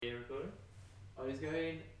Audi's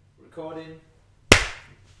going, recording.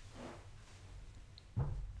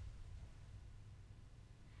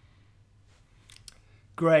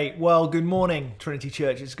 Great. Well, good morning, Trinity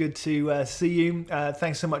Church. It's good to see you.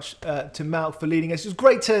 Thanks so much to Malk for leading us. It was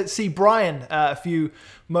great to see Brian a few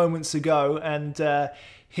moments ago and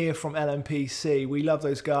hear from LMPC. We love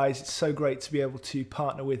those guys. It's so great to be able to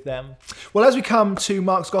partner with them. Well, as we come to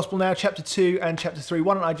Mark's Gospel now, chapter 2 and chapter 3,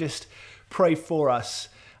 why don't I just pray for us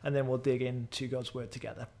and then we'll dig into God's Word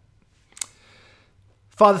together.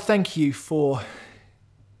 Father, thank you for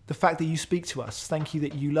the fact that you speak to us. Thank you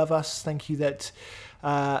that you love us. Thank you that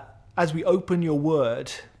as we open your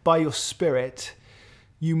word, by your Spirit,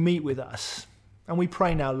 you meet with us. And we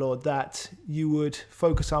pray now, Lord, that you would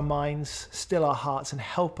focus our minds, still our hearts, and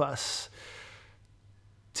help us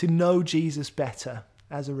to know Jesus better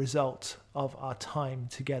as a result of our time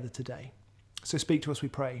together today. So speak to us, we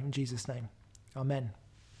pray, in Jesus' name. Amen.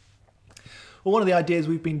 Well, one of the ideas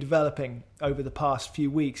we've been developing over the past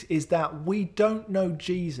few weeks is that we don't know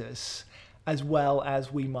Jesus as well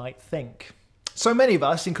as we might think. So many of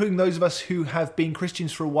us, including those of us who have been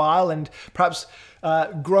Christians for a while and perhaps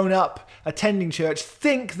grown up attending church,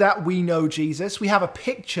 think that we know Jesus. We have a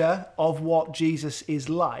picture of what Jesus is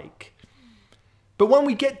like. But when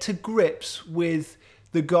we get to grips with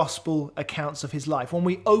the gospel accounts of his life, when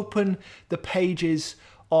we open the pages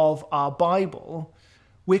of our Bible,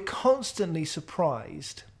 we're constantly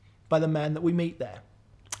surprised by the man that we meet there.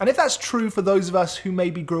 And if that's true for those of us who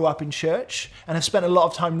maybe grew up in church and have spent a lot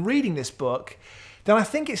of time reading this book, then I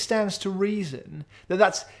think it stands to reason that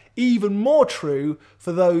that's even more true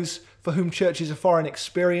for those for whom church is a foreign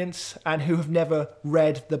experience and who have never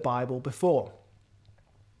read the Bible before.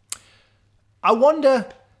 I wonder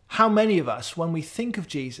how many of us, when we think of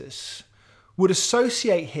Jesus, would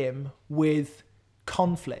associate him with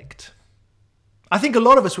conflict. I think a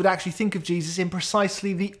lot of us would actually think of Jesus in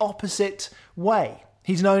precisely the opposite way.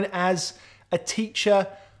 He's known as a teacher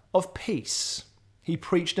of peace. He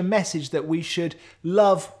preached a message that we should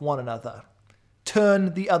love one another,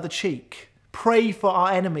 turn the other cheek, pray for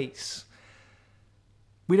our enemies.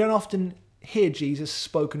 We don't often hear Jesus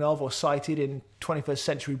spoken of or cited in 21st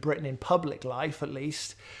century Britain in public life, at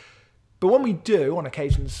least. But when we do, on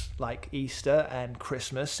occasions like Easter and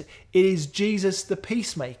Christmas, it is Jesus the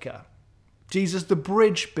peacemaker, Jesus the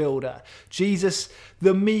bridge builder, Jesus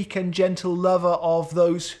the meek and gentle lover of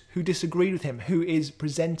those who disagreed with him, who is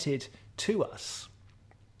presented to us.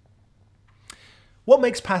 What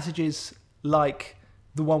makes passages like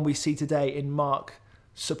the one we see today in Mark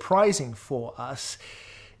surprising for us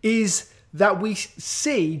is that we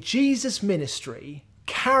see Jesus' ministry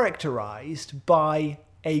characterized by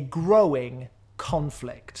a growing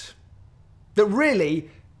conflict that really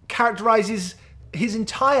characterizes his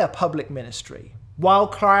entire public ministry, while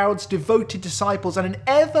crowds, devoted disciples, and an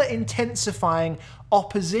ever-intensifying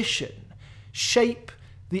opposition shape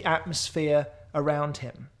the atmosphere around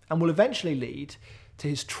him and will eventually lead to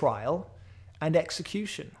his trial and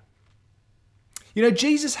execution. You know,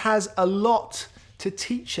 Jesus has a lot to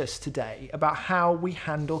teach us today about how we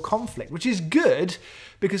handle conflict, which is good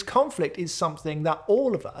because conflict is something that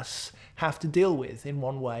all of us have to deal with in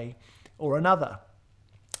one way or another.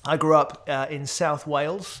 I grew up in South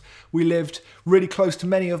Wales. We lived really close to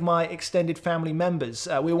many of my extended family members.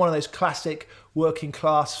 We were one of those classic working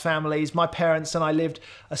class families. My parents and I lived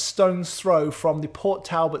a stone's throw from the Port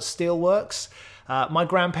Talbot Steelworks. My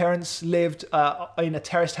grandparents lived in a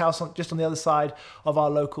terraced house just on the other side of our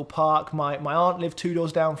local park. My aunt lived 2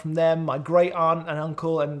 doors down from them. My great aunt and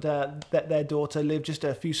uncle and their daughter lived just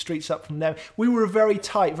a few streets up from them. We were a very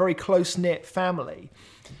tight, very close-knit family.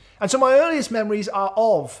 And so my earliest memories are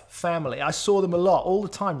of family. I saw them a lot, all the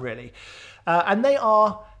time really. And they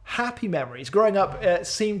are happy memories. Growing up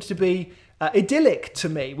seemed to be idyllic to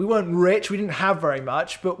me. We weren't rich, we didn't have very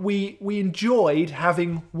much, but we enjoyed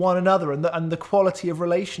having one another and the quality of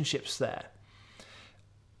relationships there.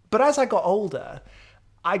 But as I got older,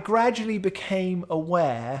 I gradually became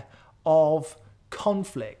aware of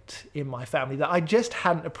conflict in my family that I just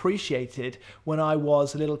hadn't appreciated when I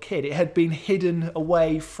was a little kid. It had been hidden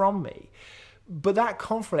away from me. But that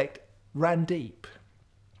conflict ran deep.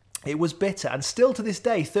 It was bitter. And still to this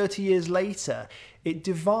day, 30 years later, it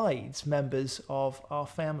divides members of our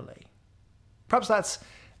family. Perhaps that's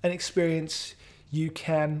an experience you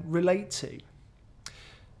can relate to.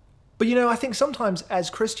 But you know, I think sometimes as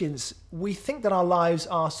Christians, we think that our lives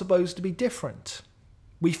are supposed to be different.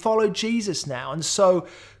 We follow Jesus now, and so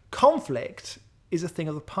conflict is a thing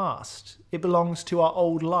of the past. It belongs to our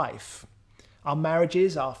old life. Our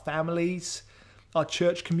marriages, our families, Our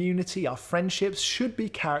church community, our friendships should be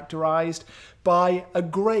characterized by a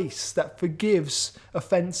grace that forgives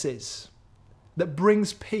offenses, that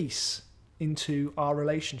brings peace into our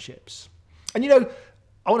relationships. And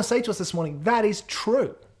I want to say to us this morning, that is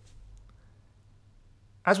true.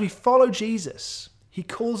 As we follow Jesus, he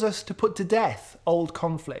calls us to put to death old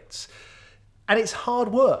conflicts. And it's hard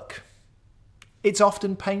work. It's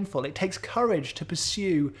often painful. It takes courage to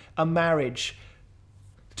pursue a marriage,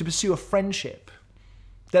 to pursue a friendship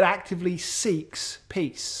that actively seeks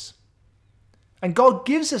peace. And God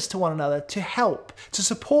gives us to one another to help, to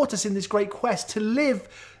support us in this great quest, to live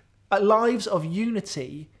lives of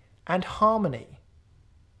unity and harmony.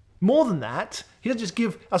 More than that, he doesn't just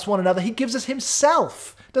give us one another, he gives us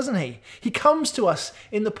himself, doesn't he? He comes to us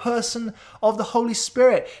in the person of the Holy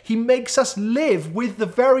Spirit. He makes us live with the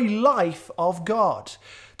very life of God,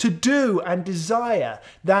 to do and desire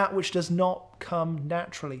that which does not come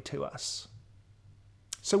naturally to us.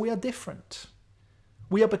 So we are different.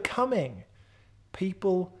 We are becoming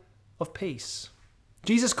people of peace.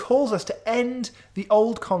 Jesus calls us to end the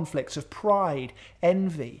old conflicts of pride,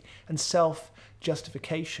 envy, and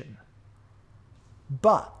self-justification.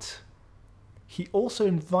 But he also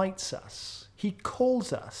invites us, he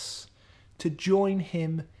calls us to join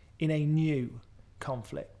him in a new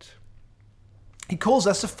conflict. He calls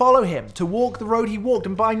us to follow him, to walk the road he walked,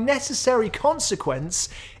 and by necessary consequence,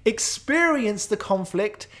 experience the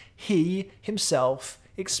conflict he himself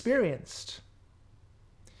experienced.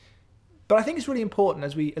 But I think it's really important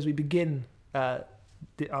as we begin our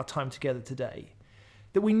time together today,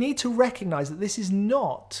 that we need to recognize that this is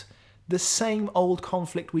not the same old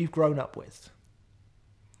conflict we've grown up with.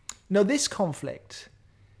 No, this conflict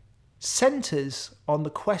centers on the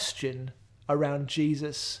question around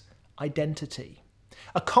Jesus' identity.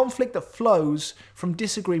 A conflict that flows from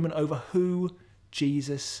disagreement over who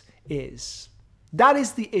Jesus is. That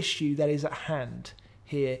is the issue that is at hand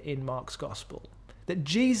here in Mark's Gospel. That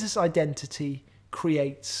Jesus' identity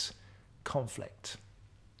creates conflict.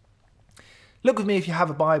 Look with me, if you have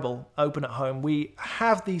a Bible open at home. We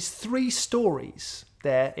have these three stories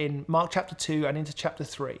there in Mark chapter 2 and into chapter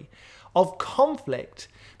 3 of conflict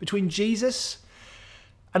between Jesus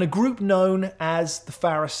and a group known as the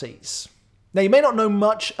Pharisees. Now, you may not know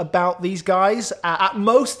much about these guys. At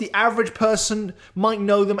most, the average person might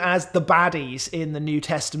know them as the baddies in the New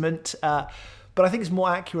Testament. But I think it's more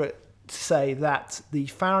accurate to say that the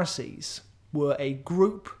Pharisees were a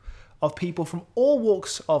group of people from all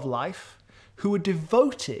walks of life who were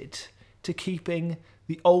devoted to keeping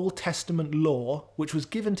the Old Testament law, which was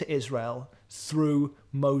given to Israel through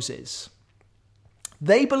Moses.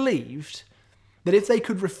 They believed that if they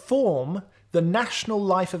could reform the national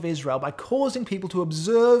life of Israel by causing people to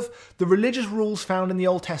observe the religious rules found in the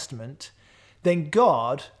Old Testament, then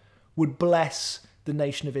God would bless the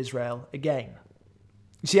nation of Israel again.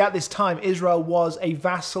 You see, at this time, Israel was a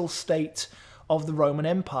vassal state of the Roman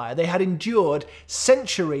Empire. They had endured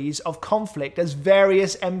centuries of conflict as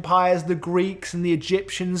various empires, the Greeks and the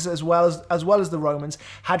Egyptians, as well as the Romans,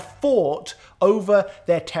 had fought over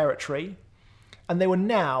their territory, and they were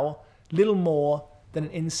now little more than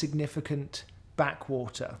an insignificant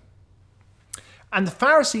backwater. And the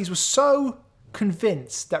Pharisees were so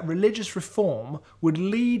convinced that religious reform would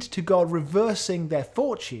lead to God reversing their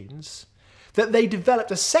fortunes that they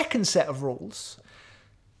developed a second set of rules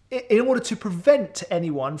in order to prevent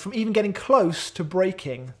anyone from even getting close to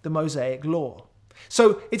breaking the Mosaic law.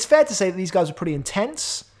 So it's fair to say that these guys were pretty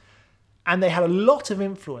intense, and they had a lot of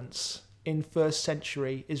influence in first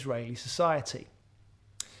century Israeli society.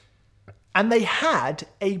 And they had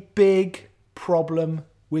a big problem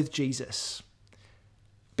with Jesus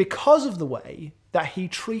because of the way that he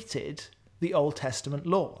treated the Old Testament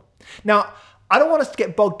law. Now, I don't want us to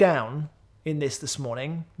get bogged down in this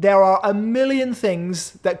morning. There are a million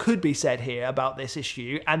things that could be said here about this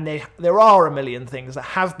issue, and there are a million things that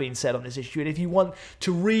have been said on this issue. And if you want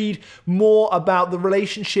to read more about the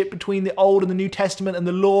relationship between the Old and the New Testament and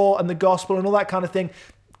the law and the gospel and all that kind of thing,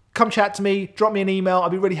 come chat to me, drop me an email. I'll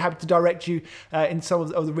be really happy to direct you in some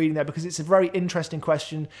of the reading there, because it's a very interesting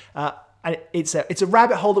question. And it's a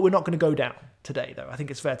rabbit hole that we're not going to go down today, though. I think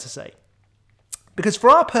it's fair to say. Because for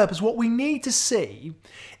our purpose, what we need to see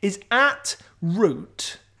is at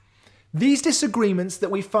root, these disagreements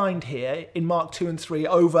that we find here in Mark 2 and 3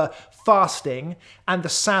 over fasting and the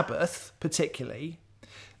Sabbath particularly,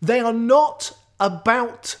 they are not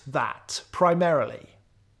about that primarily.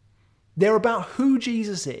 They're about who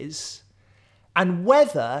Jesus is and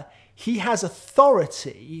whether he has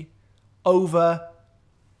authority over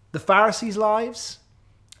the Pharisees' lives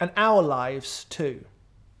and our lives too.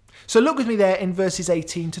 So look with me there in verses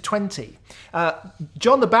 18 to 20.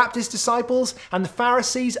 John the Baptist's disciples and the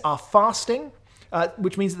Pharisees are fasting,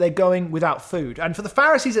 which means that they're going without food. And for the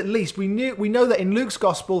Pharisees at least, we know that in Luke's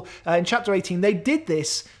Gospel, in chapter 18, they did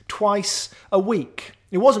this twice a week.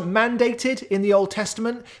 It wasn't mandated in the Old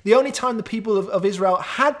Testament. The only time the people of Israel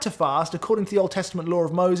had to fast, according to the Old Testament law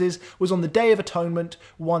of Moses, was on the Day of Atonement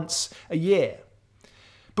once a year.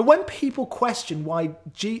 But when people question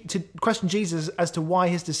Jesus as to why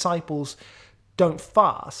his disciples don't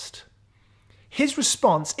fast, his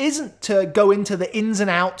response isn't to go into the ins and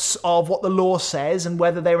outs of what the law says and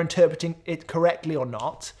whether they're interpreting it correctly or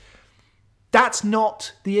not. That's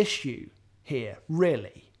not the issue here,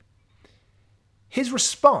 really. His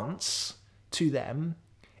response to them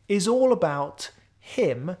is all about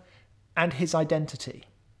him and his identity.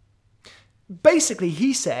 Basically,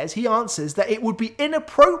 he answers that it would be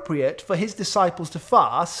inappropriate for his disciples to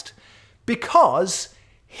fast because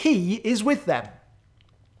he is with them.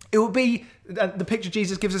 It would be, the picture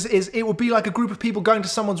Jesus gives us is, it would be like a group of people going to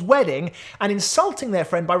someone's wedding and insulting their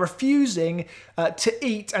friend by refusing to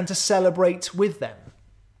eat and to celebrate with them.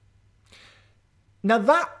 Now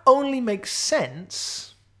that only makes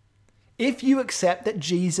sense if you accept that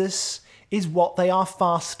Jesus is what they are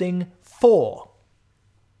fasting for.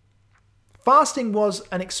 Fasting was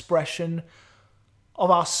an expression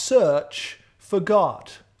of our search for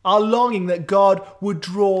God, our longing that God would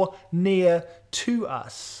draw near to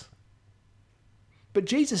us. But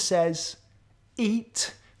Jesus says,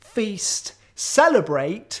 eat, feast,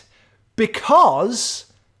 celebrate,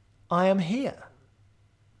 because I am here.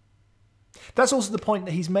 That's also the point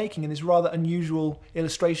that he's making in this rather unusual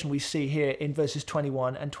illustration we see here in verses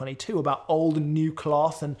 21 and 22 about old and new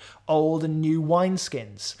cloth and old and new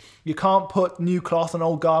wineskins. You can't put new cloth on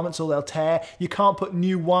old garments or they'll tear. You can't put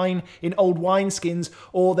new wine in old wineskins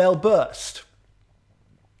or they'll burst.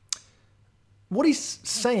 What he's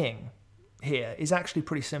saying here is actually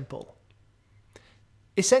pretty simple.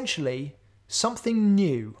 Essentially, something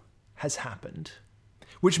new has happened,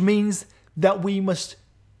 which means that we must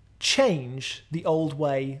change the old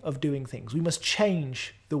way of doing things. We must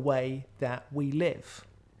change the way that we live.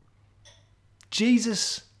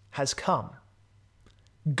 Jesus has come.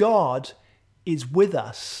 God is with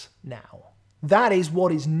us now. That is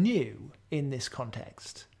what is new in this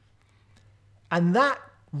context. And that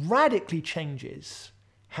radically changes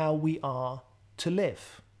how we are to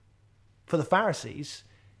live. For the Pharisees,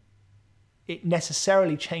 it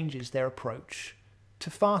necessarily changes their approach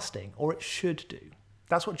to fasting, or it should do.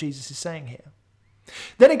 That's what Jesus is saying here.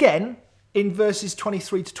 Then again, in verses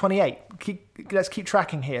 23 to 28, let's keep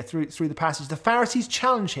tracking here through the passage. The Pharisees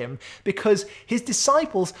challenge him because his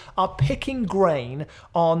disciples are picking grain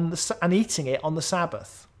and eating it on the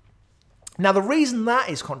Sabbath. Now, the reason that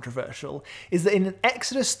is controversial is that in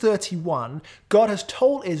Exodus 31, God has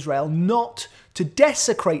told Israel not to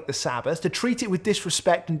desecrate the Sabbath, to treat it with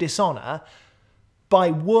disrespect and dishonor, by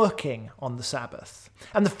working on the Sabbath.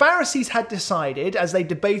 And the Pharisees had decided, as they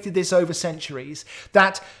debated this over centuries,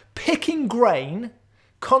 that picking grain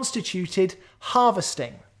constituted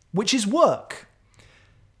harvesting, which is work.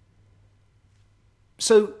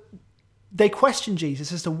 So they question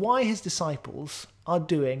Jesus as to why his disciples are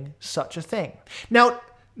doing such a thing. Now,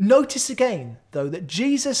 notice again, though, that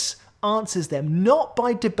Jesus answers them not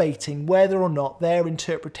by debating whether or not their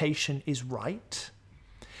interpretation is right.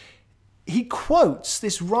 He quotes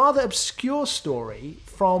this rather obscure story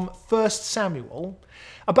from 1 Samuel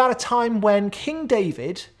about a time when King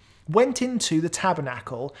David went into the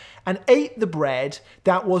tabernacle and ate the bread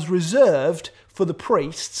that was reserved for the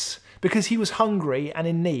priests because he was hungry and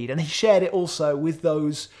in need, and he shared it also with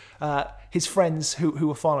those his friends who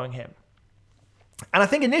were following him. And I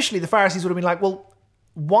think initially the Pharisees would have been like, well,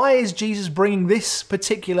 why is Jesus bringing this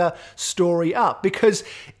particular story up? Because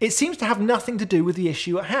it seems to have nothing to do with the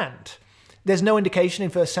issue at hand. There's no indication in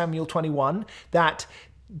 1 Samuel 21 that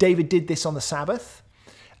David did this on the Sabbath.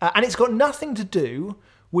 And it's got nothing to do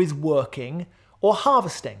with working or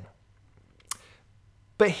harvesting.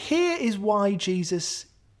 But here is why Jesus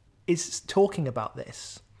is talking about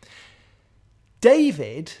this.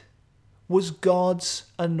 David was God's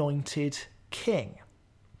anointed king.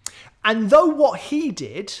 And though what he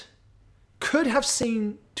did could have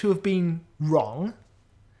seemed to have been wrong,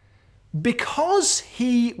 because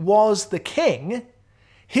he was the king,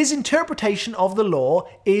 his interpretation of the law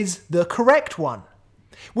is the correct one,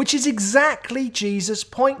 which is exactly Jesus'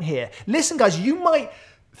 point here. Listen, guys, you might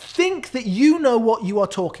think that you know what you are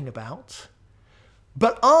talking about,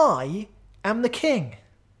 but I am the king.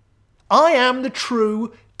 I am the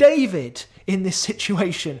true David in this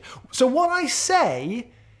situation. So what I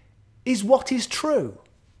say is what is true.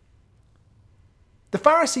 The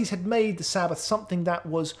Pharisees had made the Sabbath something that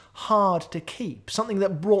was hard to keep, something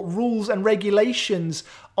that brought rules and regulations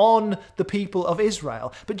on the people of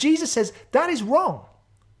Israel. But Jesus says that is wrong.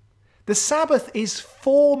 The Sabbath is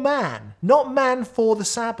for man, not man for the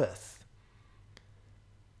Sabbath.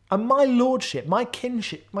 And my lordship, my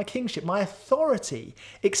kingship, my authority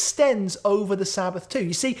extends over the Sabbath too.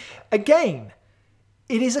 You see, again,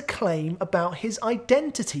 it is a claim about his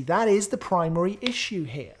identity. That is the primary issue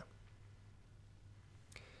here.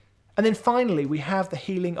 And then finally, we have the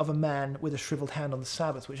healing of a man with a shriveled hand on the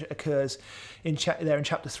Sabbath, which occurs in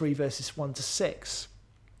chapter 3, verses 1 to 6.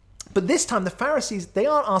 But this time, the Pharisees, they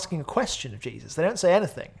aren't asking a question of Jesus. They don't say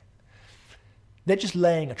anything. They're just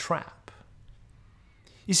laying a trap.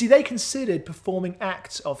 You see, they considered performing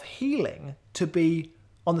acts of healing to be,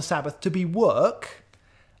 on the Sabbath, to be work,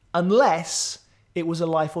 unless it was a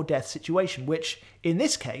life or death situation, which in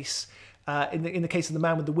this case, in the case of the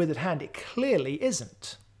man with the withered hand, it clearly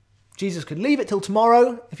isn't. Jesus could leave it till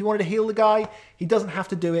tomorrow if he wanted to heal the guy. He doesn't have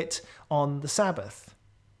to do it on the Sabbath.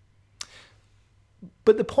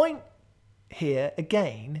 But the point here,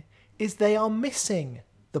 again, is they are missing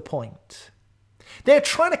the point. They're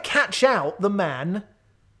trying to catch out the man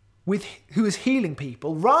who is healing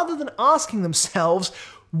people rather than asking themselves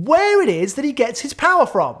where it is that he gets his power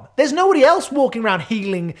from. There's nobody else walking around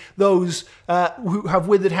healing those who have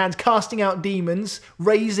withered hands, casting out demons,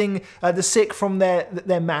 raising the sick from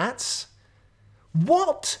their mats.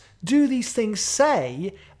 What do these things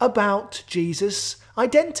say about Jesus'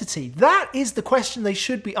 identity? That is the question they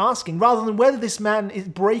should be asking, rather than whether this man is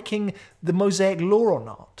breaking the Mosaic law or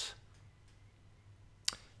not.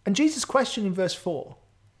 And Jesus' question in verse 4,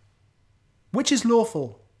 which is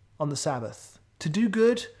lawful on the Sabbath? To do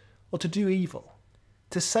good or to do evil?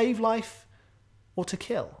 To save life or to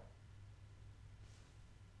kill?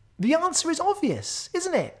 The answer is obvious,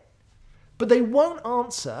 isn't it? But they won't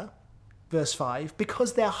answer, verse 5,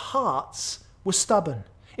 because their hearts were stubborn.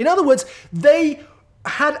 In other words, they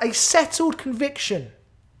had a settled conviction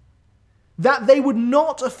that they would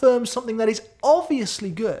not affirm something that is obviously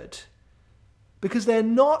good because they're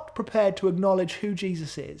not prepared to acknowledge who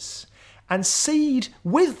Jesus is and cede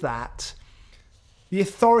with that the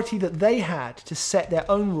authority that they had to set their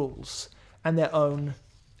own rules and their own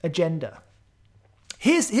agenda.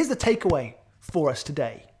 Here's the takeaway for us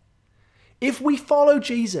today. If we follow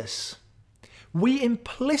Jesus, we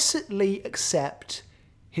implicitly accept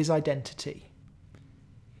his identity.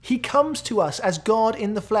 He comes to us as God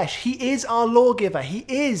in the flesh. He is our lawgiver. He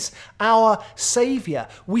is our Saviour.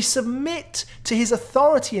 We submit to his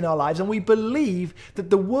authority in our lives and we believe that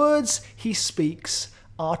the words he speaks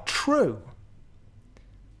are true.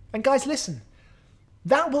 And guys, listen,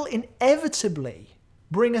 that will inevitably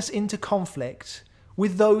bring us into conflict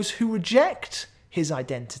with those who reject his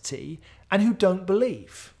identity and who don't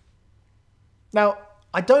believe. Now,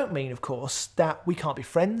 I don't mean, of course, that we can't be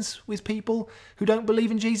friends with people who don't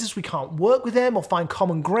believe in Jesus. We can't work with them or find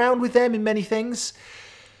common ground with them in many things.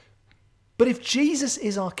 But if Jesus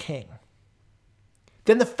is our King,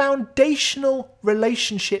 then the foundational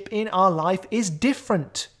relationship in our life is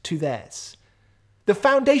different to theirs. The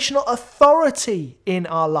foundational authority in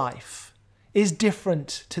our life is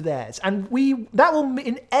different to theirs. And that will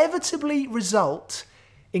inevitably result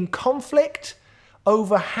in conflict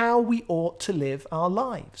over how we ought to live our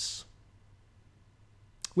lives.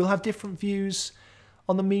 We'll have different views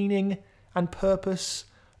on the meaning and purpose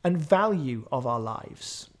and value of our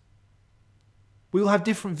lives. We'll have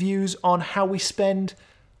different views on how we spend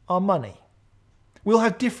our money. We'll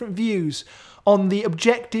have different views on the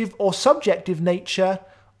objective or subjective nature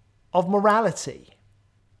of morality.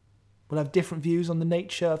 We'll have different views on the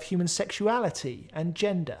nature of human sexuality and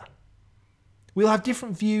gender. We'll have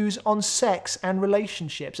different views on sex and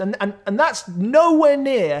relationships. And that's nowhere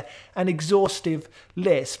near an exhaustive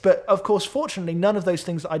list. But of course, fortunately, none of those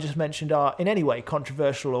things that I just mentioned are in any way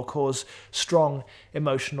controversial or cause strong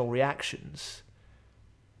emotional reactions.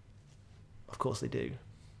 Of course they do.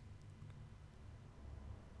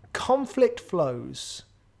 Conflict flows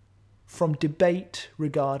from debate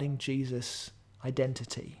regarding Jesus'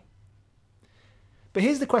 identity. But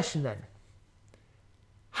here's the question then.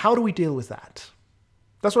 How do we deal with that?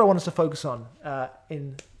 That's what I want us to focus on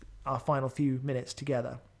in our final few minutes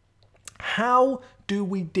together. How do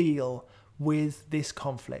we deal with this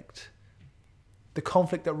conflict? The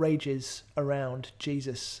conflict that rages around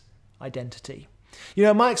Jesus' identity. You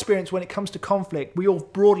know, in my experience, when it comes to conflict, we all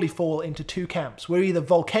broadly fall into two camps. We're either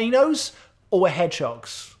volcanoes or we're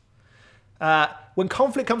hedgehogs. When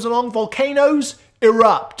conflict comes along, volcanoes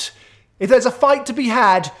erupt. If there's a fight to be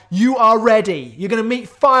had, you are ready. You're going to meet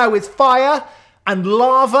fire with fire and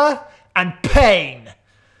lava and pain.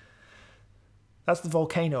 That's the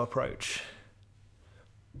volcano approach.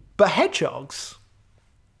 But hedgehogs,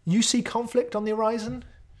 you see conflict on the horizon,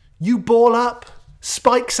 you ball up,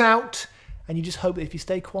 spikes out, and you just hope that if you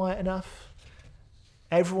stay quiet enough,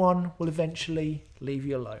 everyone will eventually leave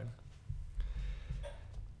you alone.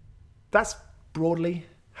 That's broadly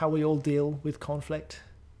how we all deal with conflict.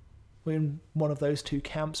 We're in one of those two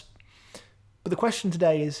camps. But the question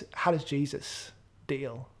today is, how does Jesus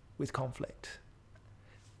deal with conflict?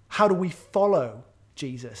 How do we follow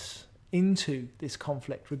Jesus into this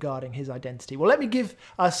conflict regarding his identity? Well, let me give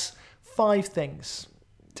us 5 things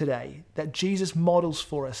today that Jesus models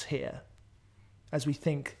for us here as we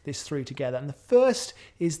think this through together. And the first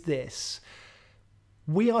is this: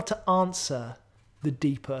 we are to answer the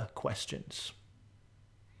deeper questions.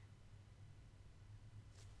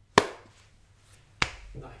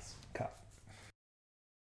 Nice. Cut.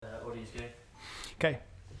 Audience go. Okay.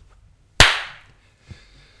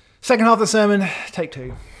 Second half of the sermon, take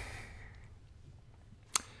 2.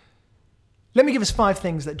 Let me give us 5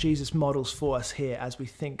 things that Jesus models for us here as we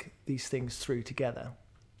think these things through together.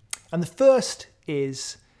 And the first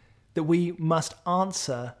is that we must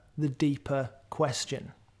answer the deeper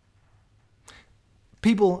question.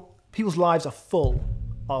 People's lives are full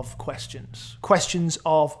of questions. Questions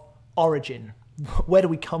of origin. Where do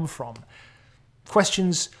we come from?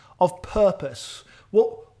 Questions of purpose.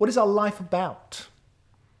 What is our life about?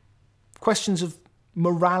 Questions of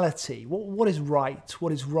morality. What is right?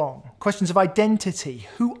 What is wrong? Questions of identity.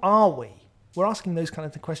 Who are we? We're asking those kind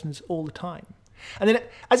of questions all the time. And then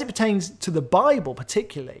as it pertains to the Bible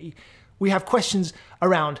particularly, we have questions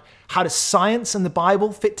around how does science and the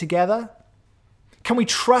Bible fit together? Can we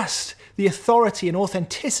trust the authority and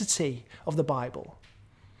authenticity of the Bible?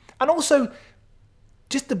 And also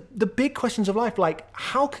just the big questions of life, like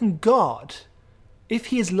how can God, if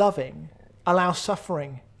he is loving, allow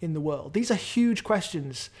suffering in the world? These are huge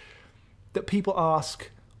questions that people ask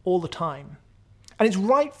all the time. And it's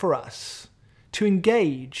right for us to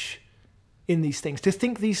engage in these things, to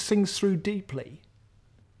think these things through deeply.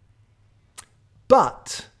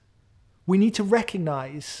 But we need to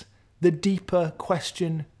recognize the deeper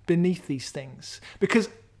question beneath these things, because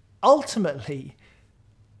ultimately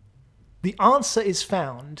the answer is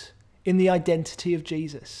found in the identity of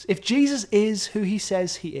Jesus. If Jesus is who he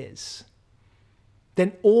says he is,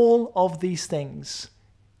 then all of these things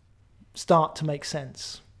start to make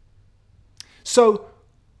sense. So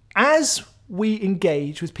as we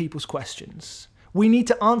engage with people's questions, we need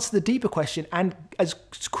to answer the deeper question and as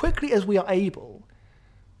quickly as we are able,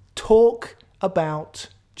 talk about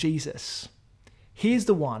Jesus. He is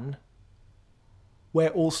the one where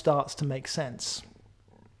all starts to make sense.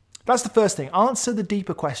 That's the first thing. Answer the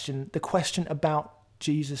deeper question, the question about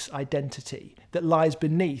Jesus' identity that lies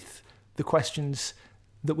beneath the questions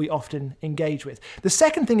that we often engage with. The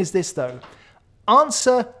second thing is this, though.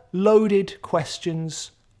 Answer loaded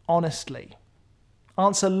questions honestly.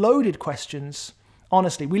 Answer loaded questions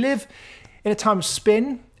honestly. We live in a time of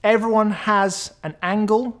spin. Everyone has an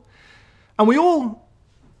angle. And we all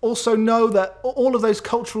also know that all of those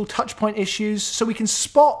cultural touchpoint issues, so we can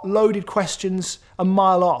spot loaded questions a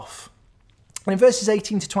mile off. And in verses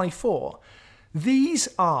 18 to 24, these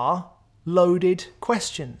are loaded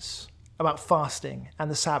questions about fasting and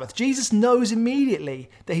the Sabbath. Jesus knows immediately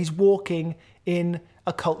that he's walking in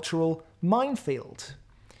a cultural minefield.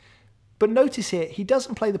 But notice here, he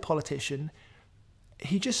doesn't play the politician.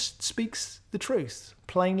 He just speaks the truth,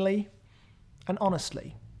 plainly and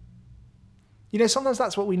honestly. You know, sometimes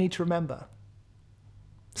that's what we need to remember.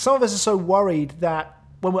 Some of us are so worried that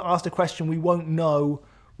when we're asked a question, we won't know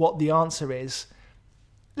what the answer is.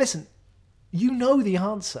 Listen, you know the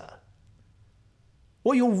answer.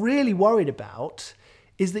 What you're really worried about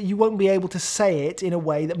is that you won't be able to say it in a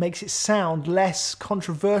way that makes it sound less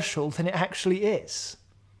controversial than it actually is.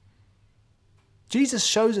 Jesus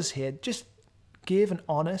shows us here, just give an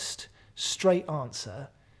honest, straight answer,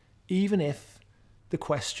 even if the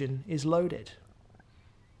question is loaded.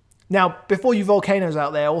 Now, before you volcanoes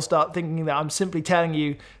out there all start thinking that I'm simply telling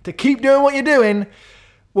you to keep doing what you're doing,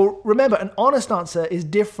 well, remember, an honest answer is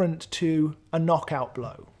different to a knockout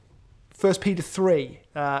blow. 1 Peter 3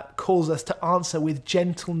 calls us to answer with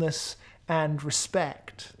gentleness and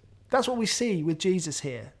respect. That's what we see with Jesus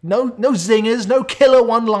here. No zingers, no killer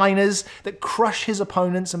one-liners that crush his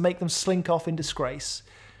opponents and make them slink off in disgrace.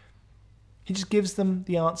 He just gives them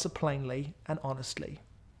the answer plainly and honestly.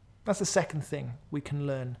 That's the second thing we can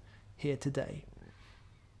learn here today.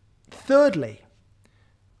 Thirdly,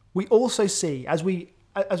 we also see, as we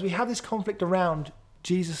have this conflict around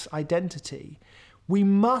Jesus' identity, we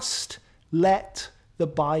must let the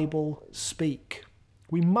Bible speak.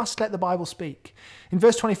 We must let the Bible speak. In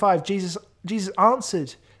verse 25, Jesus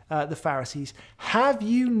answered the Pharisees, "Have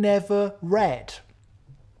you never read?"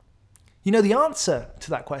 You know, the answer to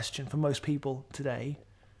that question for most people today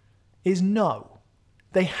is no.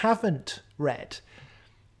 They haven't read.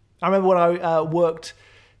 I remember when I worked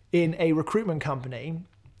in a recruitment company,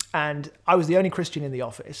 and I was the only Christian in the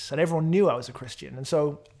office, and everyone knew I was a Christian. And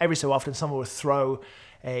so every so often someone would throw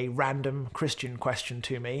a random Christian question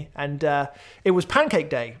to me. And it was Pancake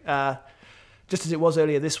Day, just as it was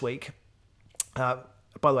earlier this week. By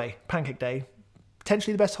the way, Pancake Day,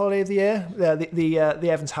 potentially the best holiday of the year.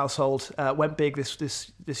 The Evans household went big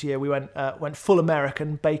this year. We went full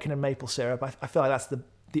American, bacon and maple syrup. I feel like that's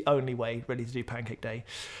the only way really to do Pancake Day.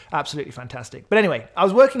 Absolutely fantastic. But anyway, I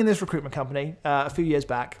was working in this recruitment company a few years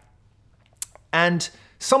back, and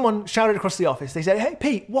someone shouted across the office. They said, "Hey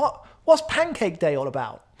Pete, what's Pancake Day all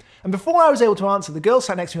about?" And before I was able to answer, the girl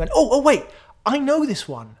sat next to me and went, oh wait, I know this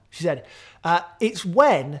one. She said, "It's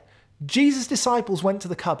when Jesus' disciples went to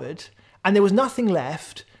the cupboard and there was nothing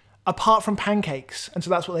left apart from pancakes, and so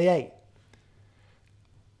that's what they ate."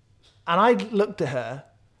 And I looked at her,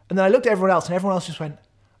 and then I looked at everyone else, and everyone else just went,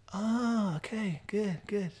 "Ah, okay,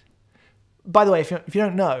 good." By the way, if you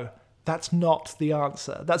don't know, that's not the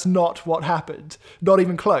answer. That's not what happened. Not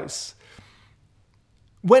even close.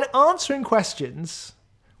 When answering questions,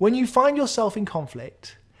 when you find yourself in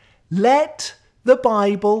conflict, let the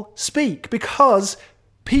Bible speak, because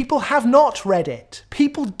people have not read it.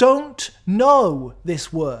 People don't know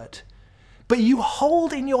this word. But you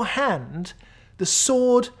hold in your hand the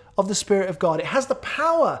sword of the Spirit of God. It has the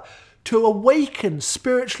power to awaken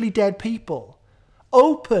spiritually dead people,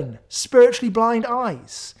 open spiritually blind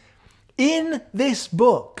eyes. In this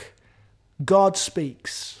book, God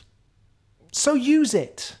speaks. So use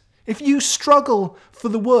it. If you struggle for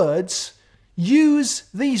the words, use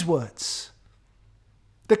these words.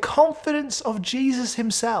 The confidence of Jesus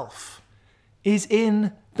himself is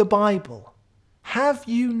in the Bible. Have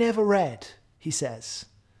you never read, he says.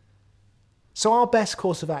 So our best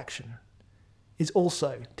course of action is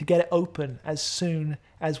also to get it open as soon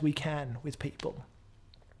as we can with people.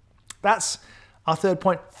 That's our third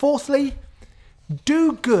point. Fourthly,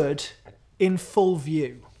 do good in full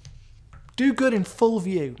view. Do good in full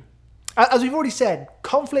view. As we've already said,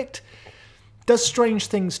 conflict does strange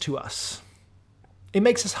things to us. It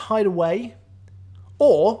makes us hide away,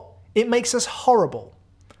 or it makes us horrible.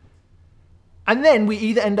 And then we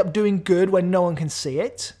either end up doing good when no one can see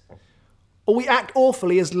it, or we act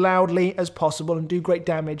awfully as loudly as possible and do great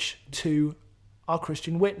damage to our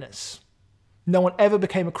Christian witness. No one ever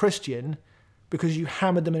became a Christian because you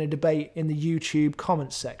hammered them in a debate in the YouTube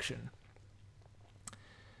comments section.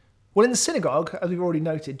 Well, in the synagogue, as we've already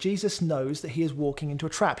noted, Jesus knows that he is walking into a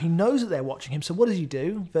trap. He knows that they're watching him. So what does he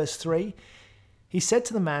do? Verse 3, he said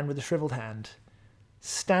to the man with the shriveled hand,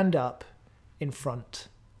 "Stand up in front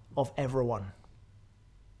of everyone."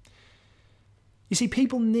 You see,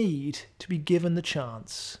 people need to be given the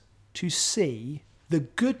chance to see the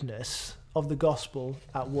goodness of the gospel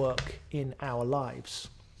at work in our lives,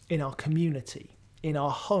 in our community, in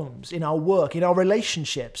our homes, in our work, in our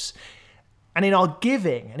relationships, and in our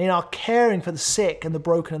giving, and in our caring for the sick and the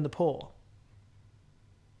broken and the poor.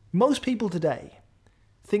 Most people today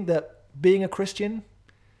think that being a Christian,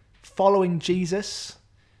 following Jesus,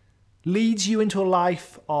 leads you into a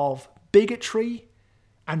life of bigotry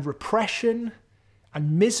and repression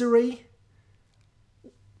and misery.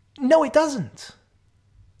 No, it doesn't.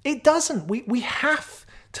 It doesn't. We have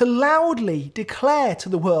to loudly declare to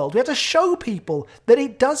the world. We have to show people that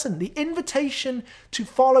it doesn't. The invitation to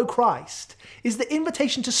follow Christ is the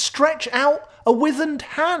invitation to stretch out a withered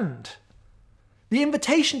hand. The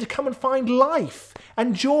invitation to come and find life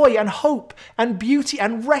and joy and hope and beauty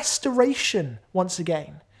and restoration once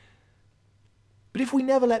again. But if we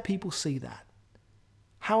never let people see that,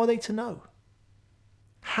 how are they to know?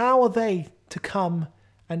 How are they to come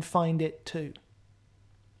and find it too?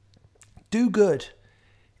 Do good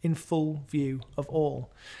in full view of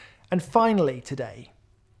all. And finally today,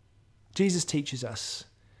 Jesus teaches us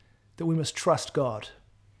that we must trust God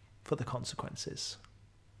for the consequences.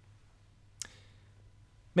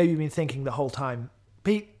 Maybe you've been thinking the whole time,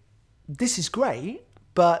 Pete, this is great,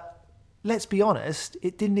 but let's be honest,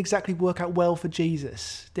 it didn't exactly work out well for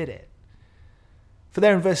Jesus, did it? For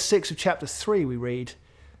there in verse 6 of chapter 3 we read,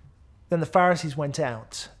 "Then the Pharisees went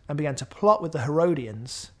out and began to plot with the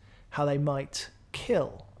Herodians how they might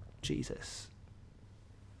kill Jesus."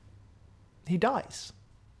 He dies.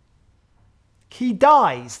 He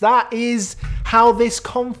dies. That is how this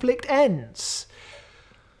conflict ends.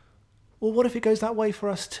 Well, what if it goes that way for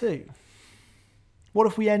us too? What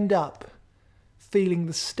if we end up feeling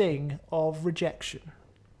the sting of rejection?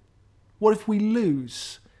 What if we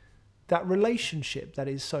lose that relationship that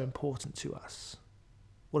is so important to us?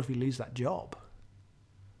 What if we lose that job?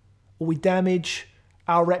 Or we damage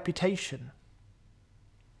our reputation?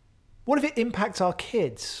 What if it impacts our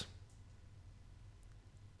kids?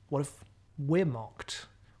 What if we're mocked?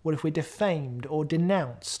 What if we're defamed or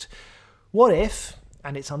denounced? What if,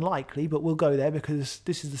 and it's unlikely, but we'll go there because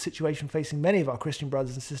this is the situation facing many of our Christian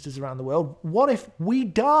brothers and sisters around the world, what if we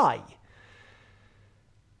die?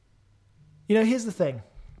 You know, here's the thing.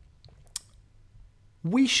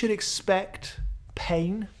 We should expect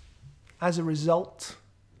pain as a result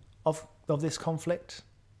of this conflict.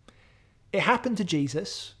 It happened to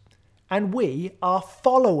Jesus, and we are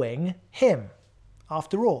following him.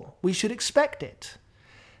 After all, we should expect it.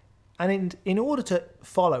 And in order to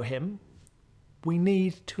follow him, we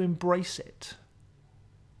need to embrace it.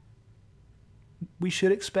 We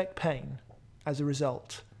should expect pain as a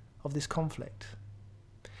result of this conflict.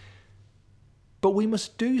 But we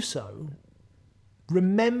must do so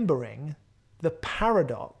remembering the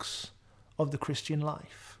paradox of the Christian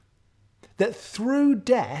life. That through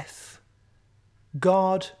death,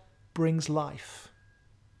 God brings life.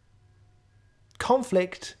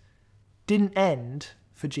 Conflict didn't end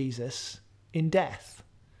for Jesus in death.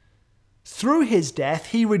 Through his death,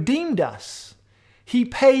 he redeemed us. He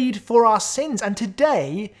paid for our sins, and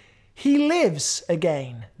today he lives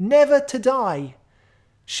again, never to die,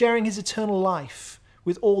 sharing his eternal life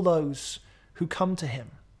with all those who come to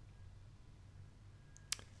him.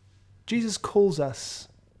 Jesus calls us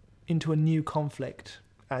into a new conflict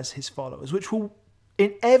as his followers, which will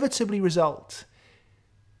inevitably result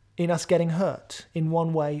in us getting hurt in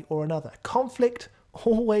one way or another. Conflict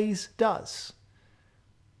always does.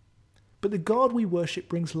 But the God we worship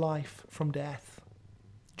brings life from death,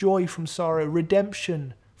 joy from sorrow,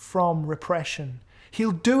 redemption from repression.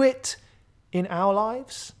 He'll do it in our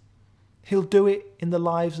lives. He'll do it in the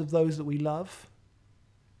lives of those that we love.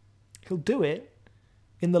 He'll do it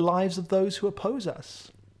in the lives of those who oppose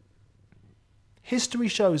us. History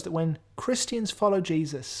shows that when Christians follow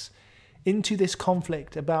Jesus into this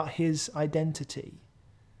conflict about his identity,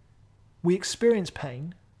 we experience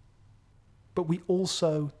pain, but we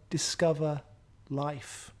also discover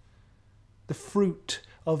life, the fruit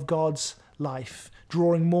of God's life,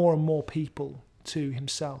 drawing more and more people to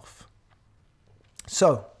himself.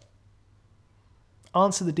 So,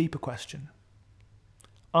 answer the deeper question.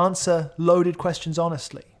 Answer loaded questions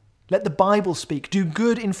honestly. Let the Bible speak. Do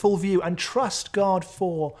good in full view and trust God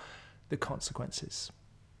for the consequences.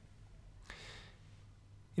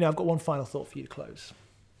 You know, I've got one final thought for you to close.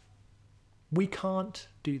 We can't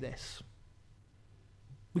do this.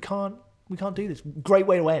 We can't do this. Great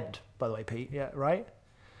way to end, by the way, Pete. Yeah, right?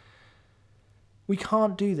 We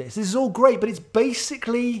can't do this. This is all great, but it's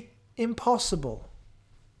basically impossible.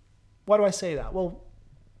 Why do I say that? Well,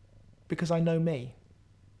 because I know me.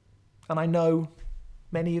 And I know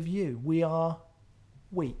many of you. We are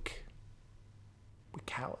weak. We're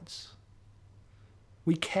cowards.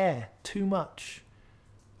 We care too much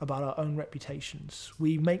about our own reputations.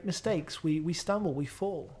 We make mistakes. We stumble. We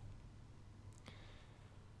fall.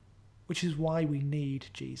 Which is why we need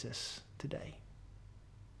Jesus today.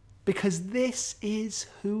 Because this is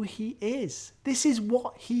who he is. This is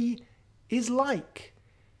what he is like.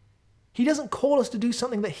 He doesn't call us to do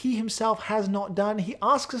something that he himself has not done. He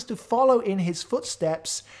asks us to follow in his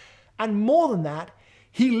footsteps. And more than that,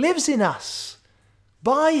 he lives in us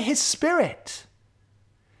by his Spirit.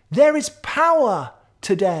 There is power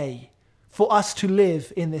today for us to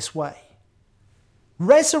live in this way.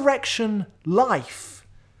 Resurrection life,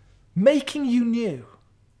 making you new,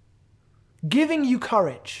 giving you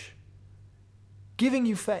courage, giving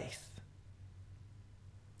you faith.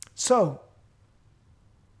 So,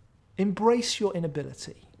 embrace your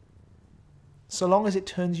inability, so long as it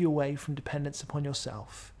turns you away from dependence upon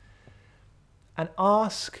yourself, and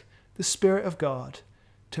ask the Spirit of God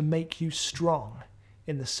to make you strong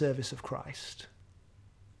in the service of Christ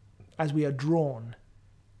as we are drawn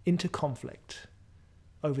into conflict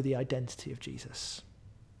over the identity of Jesus.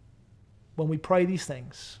 When we pray these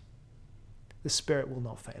things, the Spirit will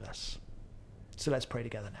not fail us. So let's pray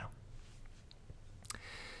together now.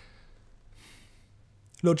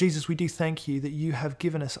 Lord Jesus, we do thank you that you have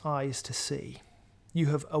given us eyes to see. You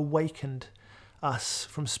have awakened us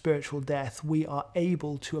from spiritual death. We are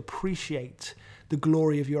able to appreciate the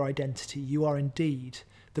glory of your identity. You are indeed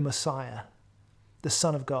the Messiah, the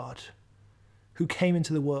Son of God, who came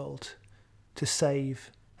into the world to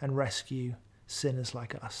save and rescue sinners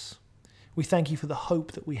like us. We thank you for the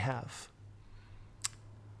hope that we have,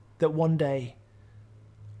 that one day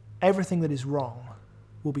everything that is wrong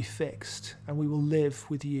will be fixed and we will live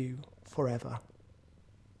with you forever.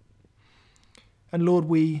 And Lord,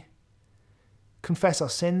 we confess our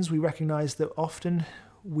sins. We recognize that often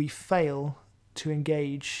we fail to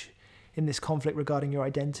engage in this conflict regarding your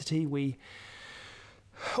identity.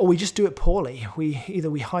 Or we just do it poorly. Either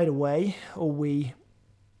we hide away or we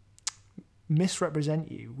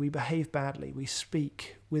misrepresent you. We behave badly. We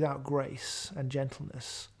speak without grace and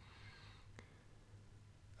gentleness.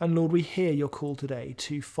 And Lord, we hear your call today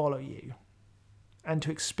to follow you and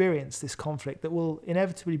to experience this conflict that will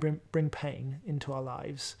inevitably bring pain into our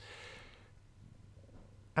lives.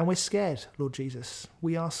 And we're scared, Lord Jesus.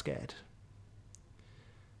 We are scared.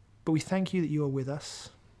 But we thank you that you are with us,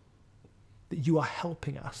 that you are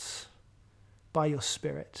helping us by your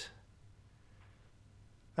Spirit.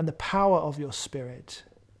 And the power of your Spirit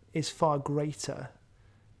is far greater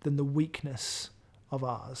than the weakness of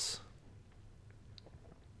ours.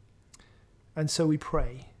 And so we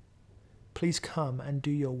pray, please come and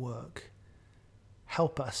do your work.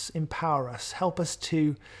 Help us, empower us, help us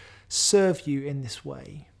to serve you in this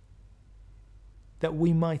way, that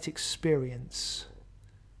we might experience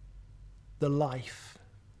the life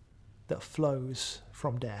that flows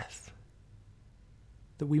from death,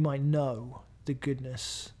 that we might know the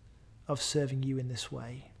goodness of serving you in this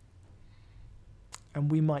way,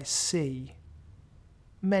 and we might see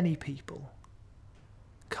many people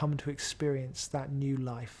come to experience that new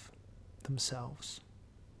life themselves.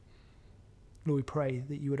 Lord, we pray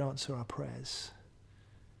that you would answer our prayers.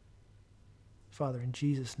 Father, in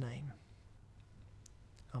Jesus' name,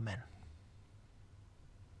 amen.